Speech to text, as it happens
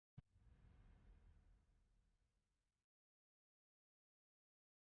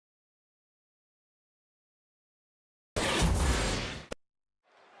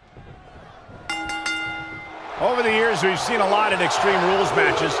Over the years, we've seen a lot of Extreme Rules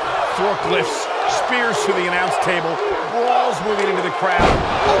matches. Forklifts, spears through the announce table, brawls moving into the crowd.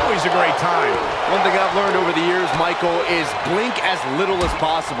 Always a great time. One thing I've learned over the years, Michael, is blink as little as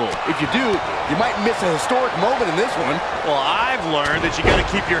possible. If you do, you might miss a historic moment in this one. Well, I've learned that you got to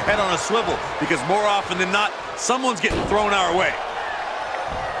keep your head on a swivel because more often than not, someone's getting thrown our way.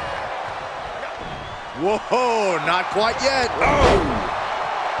 Whoa, not quite yet. Oh!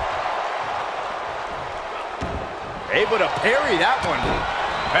 Able to parry that one.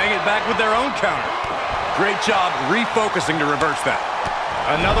 Hang it back with their own counter. Great job refocusing to reverse that.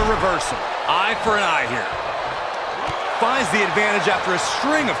 Another reversal. Eye for an eye here. Finds the advantage after a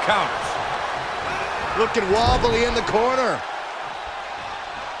string of counters. Looking wobbly in the corner.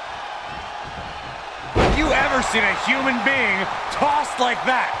 Have you ever seen a human being tossed like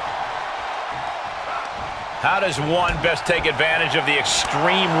that? How does one best take advantage of the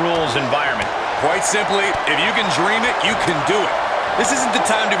Extreme Rules environment? Quite simply, if you can dream it, you can do it. This isn't the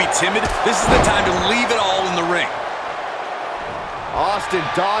time to be timid. This is the time to leave it all in the ring. Austin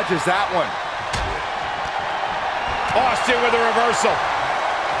dodges that one. Austin with a reversal.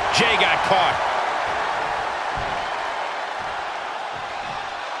 Jey got caught.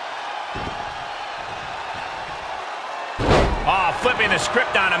 Flipping the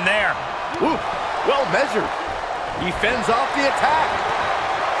script on him there. Ooh, well measured. He fends off the attack.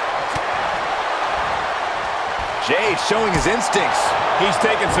 Jey showing his instincts. He's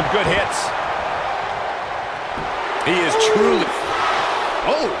taking some good hits. He is truly...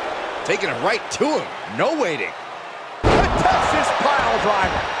 Oh, taking it right to him. No waiting. The Texas pile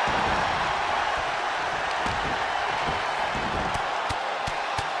driver.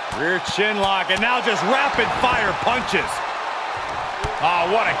 Rear chin lock, and now just rapid fire punches.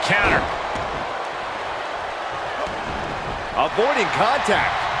 Oh, what a counter. Avoiding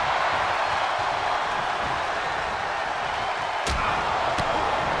contact.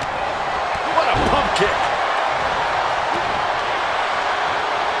 What a pump kick.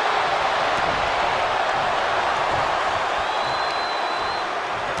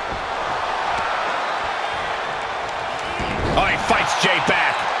 Oh, he fights Jey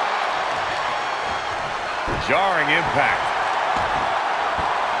back. Jarring impact.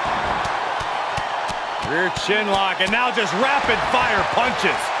 Rear chin lock, and now just rapid fire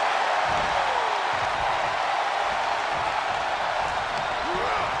punches.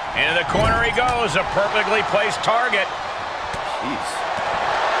 Into the corner he goes, a perfectly placed target. Jeez.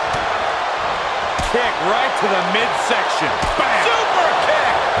 Kick right to the midsection. Bam! Super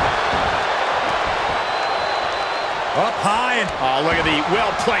kick! Up high and... Oh, look at the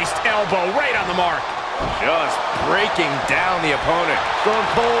well-placed elbow right on the mark. Just breaking down the opponent. Stone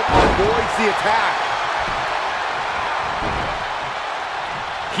Cold avoids the attack.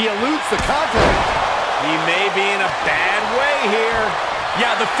 He eludes the contact. He may be in a bad way here.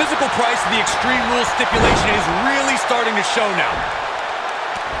 Yeah, the physical price of the Extreme Rules stipulation is really starting to show now.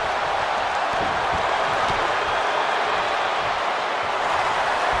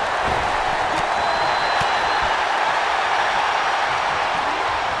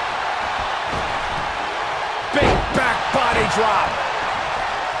 Big back body drop.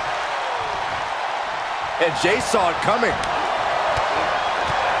 And Jey saw it coming.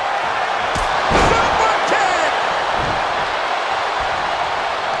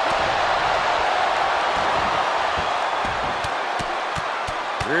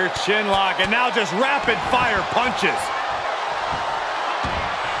 Rear chin lock, and now just rapid fire punches.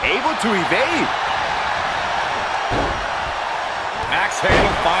 Able to evade. Axe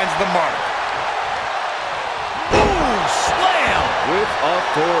handle finds the mark. Ooh, slam! With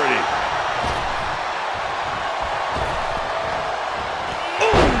authority.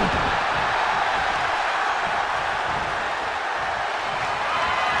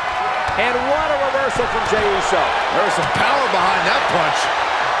 And what a reversal from Jey Uso. There was some power behind that punch.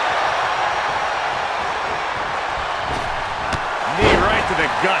 Knee right to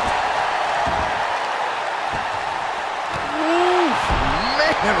the gut. Ooh,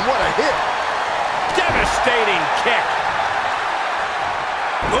 man, what a hit. Devastating kick.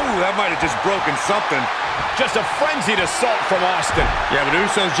 Ooh, that might have just broken something. Just a frenzied assault from Austin. Yeah, but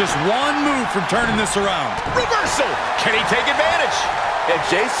Uso's just one move from turning this around. Reversal. Can he take advantage? And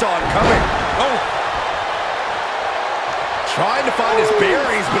Jey saw it coming. Oh. Trying to find his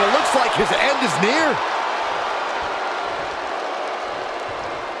bearings, but it looks like his end is near.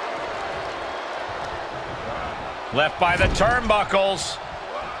 Left by the turnbuckles.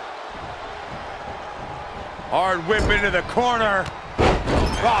 Hard whip into the corner.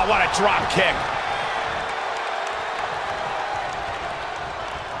 Oh, what a drop kick.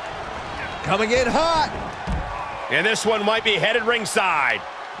 Coming in hot. And this one might be headed ringside.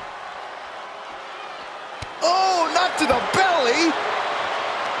 Oh, not to the belly.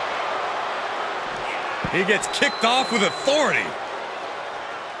 He gets kicked off with authority.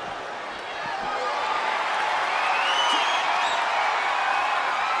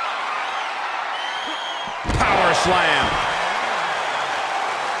 Power slam.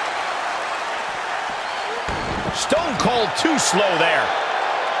 Stone Cold too slow there.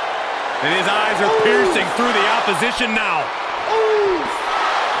 And his eyes are piercing through the opposition now. Ooh.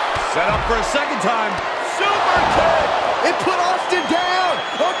 Set up for a second time. Super kick. It put Austin down.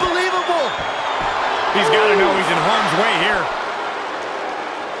 Unbelievable. He's got to know he's in harm's way here.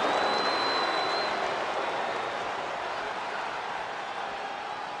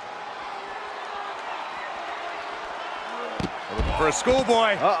 Looking for a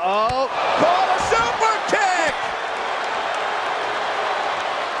schoolboy. Uh-oh. Call a super kick.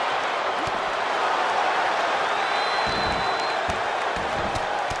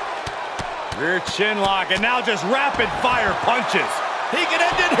 Rear chin lock, and now just rapid fire punches. He can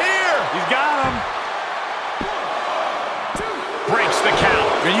end it here. He's got him. Breaks the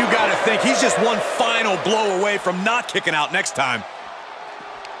count. And you got to think he's just one final blow away from not kicking out next time.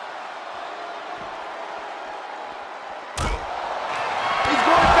 He's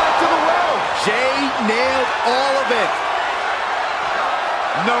going back to the well. Jey nailed all of it.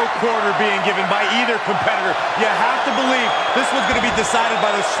 No quarter being given by either competitor. You have to believe this one's going to be decided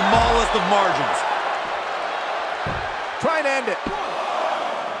by the smallest of margins. Try and end it.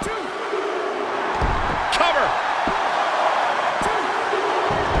 Cover.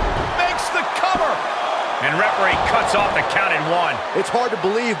 Makes the cover. And referee cuts off the count in one. It's hard to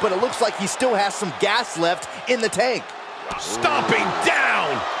believe, but it looks like he still has some gas left in the tank. Stomping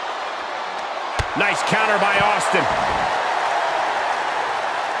down. Nice counter by Austin.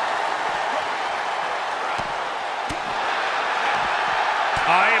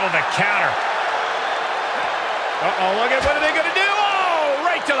 Able to counter. Uh-oh, look at what are they going to do? Oh,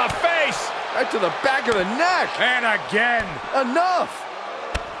 right to the face. Right to the back of the neck. And again. Enough.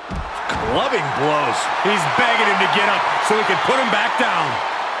 Clubbing blows. He's begging him to get up so he can put him back down.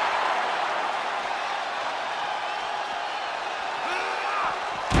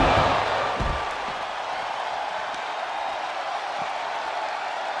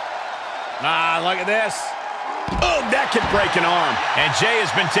 Look at this. Oh, that could break an arm. And Jey has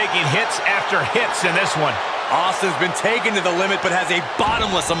been taking hits after hits in this one. Austin's been taken to the limit, but has a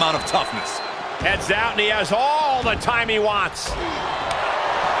bottomless amount of toughness. Heads out, and he has all the time he wants.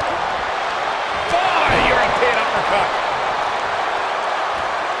 Boy, European uppercut.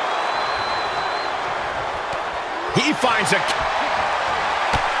 He finds a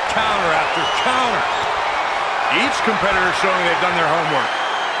counter after counter. Each competitor showing they've done their homework.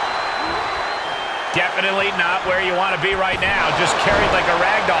 Definitely not where you want to be right now. Just carried like a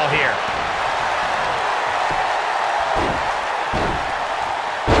rag doll here.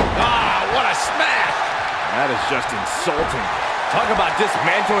 Ah, what a smash! That is just insulting. Talk about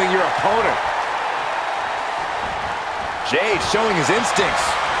dismantling your opponent. Jey showing his instincts.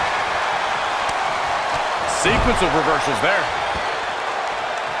 Sequence of reversals there.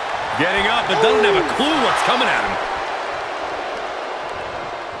 Getting up, but doesn't have a clue what's coming at him.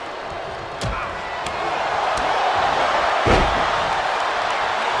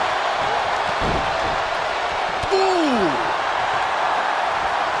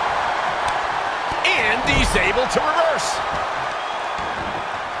 Able to reverse.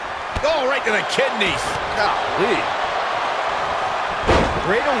 Oh, right to the kidneys. Golly.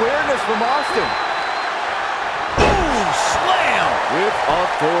 Great awareness from Austin. Ooh, slam. With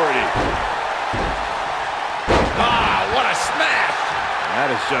authority. Ah, what a smash.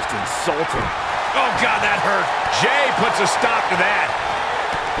 That is just insulting. Oh, God, that hurt. Jey puts a stop to that.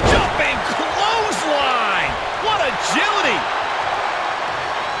 Jumping clothesline. What agility.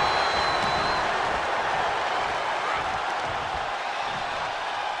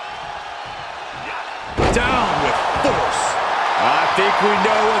 Down with force. I think we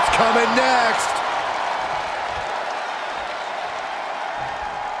know what's coming next.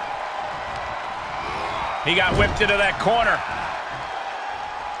 He got whipped into that corner.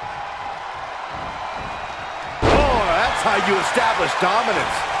 Oh, that's how you establish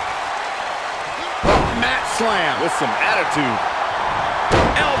dominance. Oh, mat slam. With some attitude.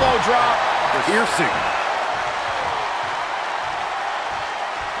 Elbow drop. Piercing.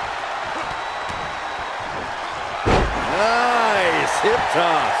 Nice hip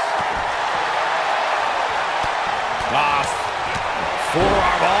toss. Ah,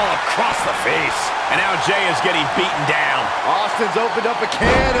 forearm all across the face. And now Jey is getting beaten down. Austin's opened up a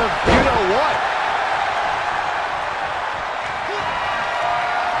can of you-know-what.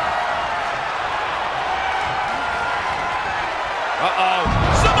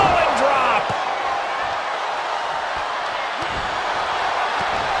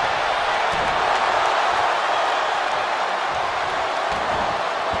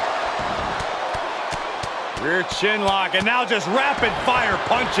 Rear chin lock, and now just rapid-fire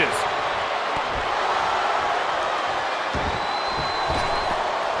punches.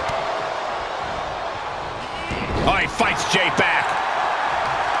 Oh, he fights Jey back.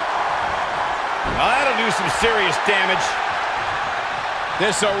 Now that'll do some serious damage.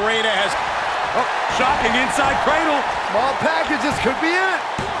 This arena has... Oh, shocking inside cradle. Small packages could be it.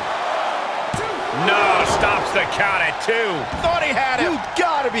 No, stops the count at 2. Thought he had it. You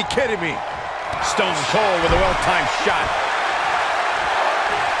gotta be kidding me. Stone Cold with a well-timed shot.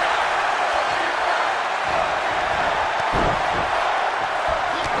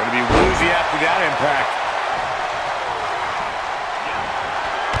 Gonna be woozy after that impact.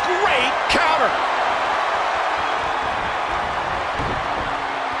 Great counter.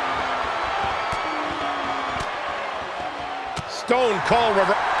 Stone Cold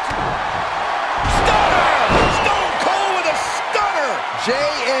reverse. Stunner! Stone Cold with a stunner!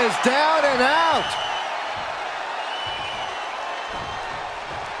 Jey is down and out.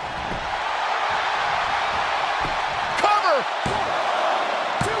 Cover!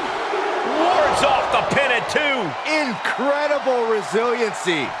 Wards off the pin at 2. Incredible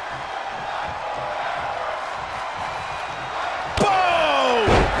resiliency. Boom!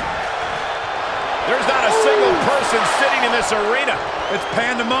 There's not a single person sitting in this arena. It's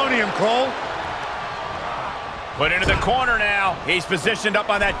pandemonium, Cole. Put into the corner now. He's positioned up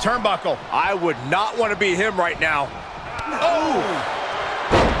on that turnbuckle. I would not want to be him right now. Oh!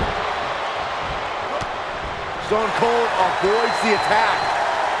 Stone Cold avoids the attack.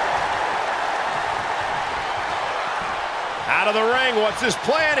 Out of the ring. What's his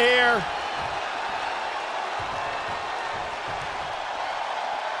plan here?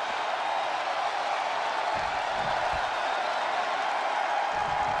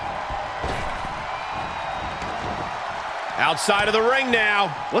 Outside of the ring now.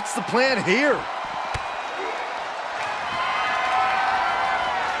 What's the plan here?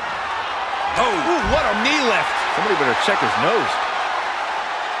 Oh, ooh, what a knee lift. Somebody better check his nose.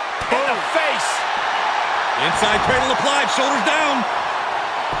 In the face. Inside cradle applied, shoulders down.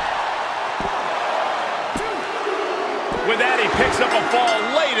 With that, he picks up a fall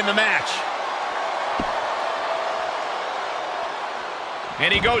late in the match.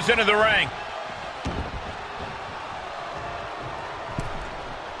 And he goes into the ring.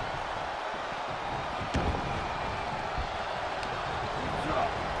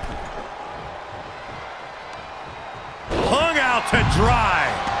 Hung out to dry.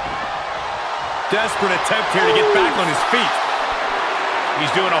 Desperate attempt here to get back on his feet.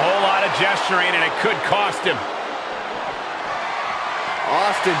 He's doing a whole lot of gesturing, and it could cost him.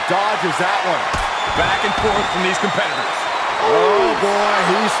 Austin dodges that one. Back and forth from these competitors. Oh, boy,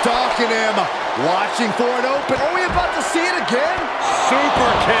 he's stalking him. Watching for it open. Are we about to see it again?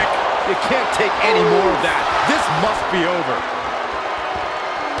 Super kick. You can't take any more of that. This must be over.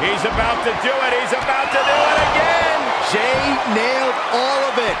 He's about to do it. He's about to do it again. Jey nailed all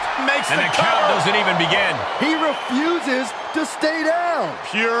of it. Makes the count doesn't even begin. He refuses to stay down.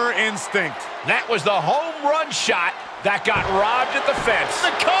 Pure instinct. That was the home run shot that got robbed at the fence.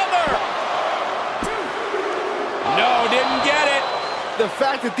 The cover. No, didn't get it. The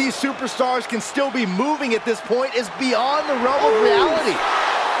fact that these superstars can still be moving at this point is beyond the realm of reality.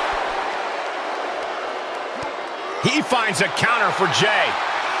 He finds a counter for Jey.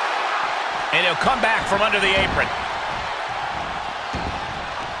 And he'll come back from under the apron.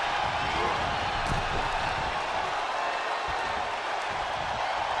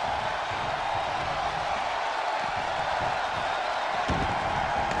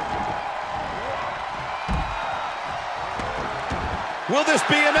 Will this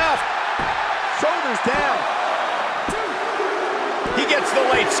be enough? Shoulders down. He gets the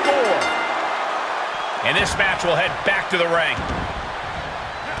late score. And this match will head back to the ring.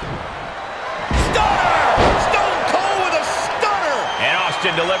 Stunner! Stone Cold with a stunner! And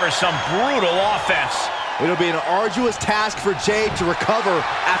Austin delivers some brutal offense. It'll be an arduous task for Jey to recover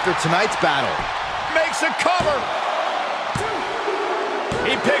after tonight's battle. Makes a cover.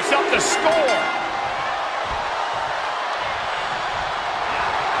 He picks up the score.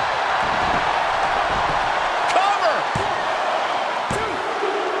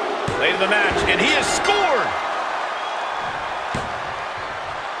 Late in the match, and he has scored.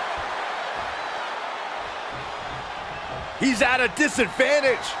 He's at a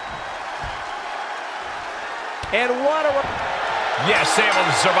disadvantage. And what a... Yes, able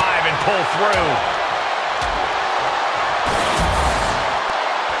to survive and pull through.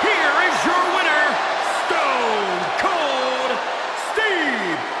 Here is your winner, Stone Cold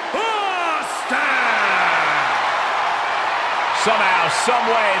Steve Austin. Somehow, some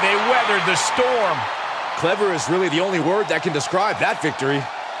way, they weathered the storm. Clever is really the only word that can describe that victory.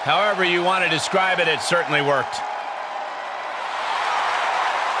 However you want to describe it, it certainly worked.